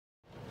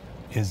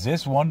Is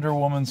this Wonder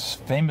Woman's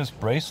famous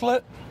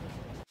bracelet?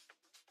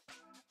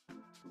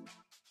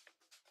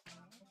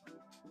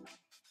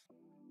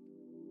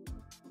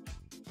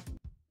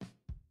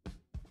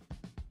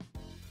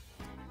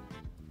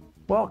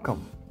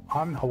 Welcome,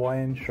 I'm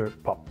Hawaiian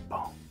Shirt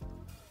Papa.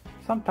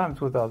 Sometimes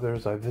with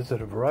others I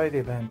visit a variety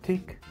of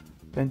antique,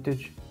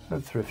 vintage,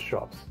 and thrift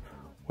shops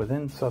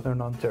within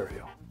southern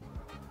Ontario.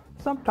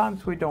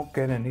 Sometimes we don't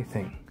get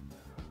anything.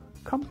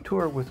 Come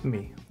tour with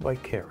me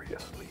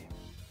vicariously.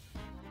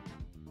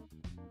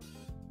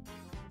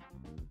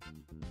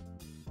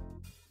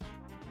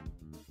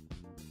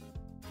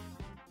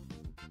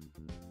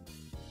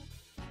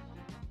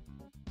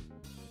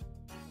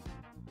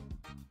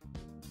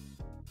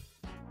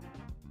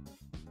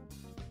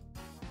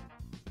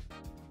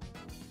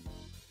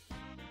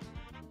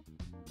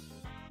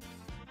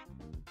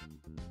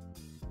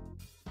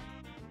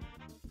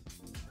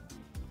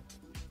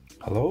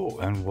 Hello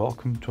and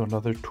welcome to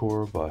another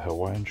tour by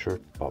Hawaiian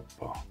Shirt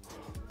Papa.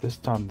 This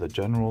time the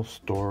general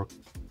store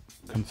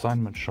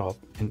consignment shop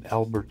in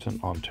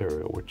Alberton,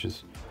 Ontario, which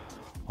is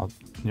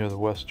near the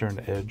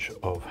western edge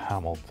of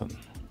Hamilton.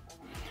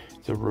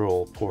 It's a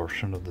rural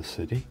portion of the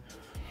city.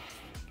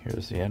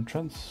 Here's the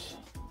entrance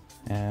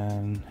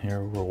and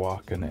here we're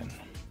walking in.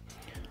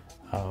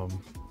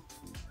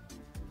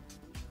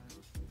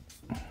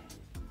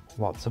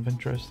 Lots of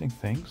interesting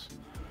things.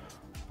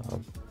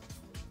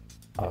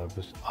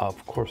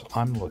 Of course,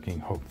 I'm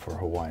looking for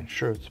Hawaiian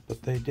shirts,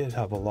 but they did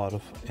have a lot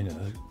of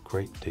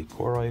great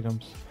decor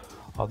items,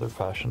 other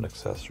fashion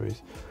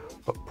accessories,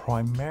 but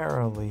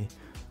primarily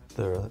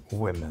they're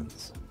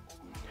women's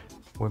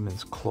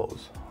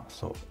clothes.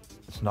 So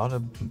it's not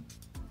a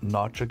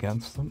notch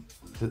against them.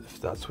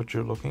 If that's what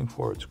you're looking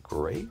for, it's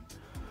great.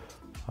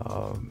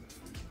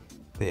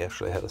 They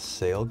actually had a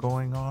sale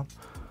going on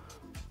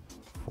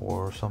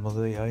for some of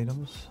the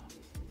items.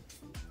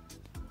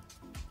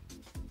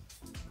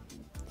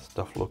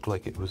 Stuff looked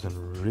like it was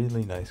in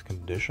really nice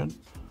condition.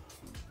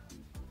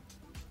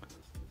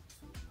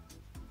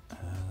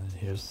 And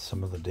here's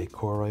some of the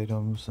decor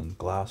items and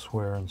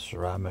glassware and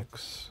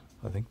ceramics.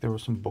 I think there were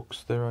some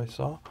books there I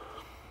saw.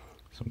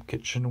 Some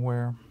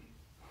kitchenware.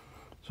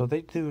 So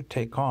they do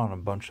take on a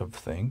bunch of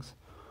things.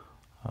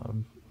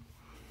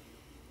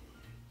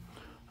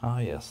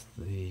 Yes,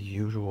 the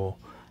usual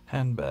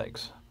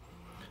handbags.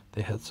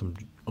 They had some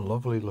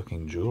lovely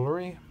looking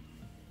jewelry.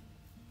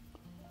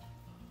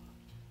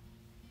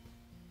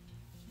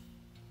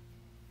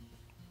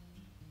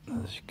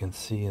 As you can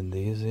see in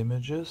these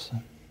images,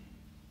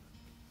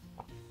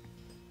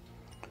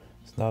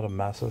 it's not a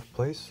massive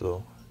place,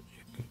 so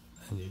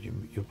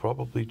you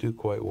probably do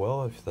quite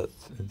well if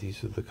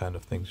these are the kind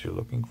of things you're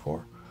looking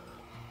for.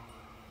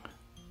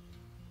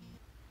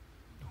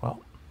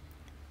 Well,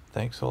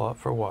 thanks a lot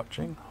for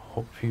watching.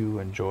 Hope you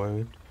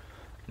enjoyed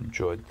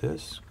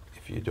this.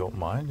 If you don't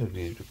mind,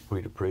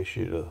 we'd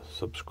appreciate a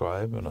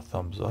subscribe and a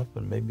thumbs up,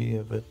 and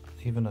maybe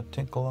even a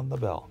tinkle on the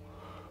bell.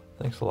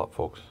 Thanks a lot,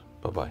 folks.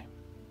 Bye-bye.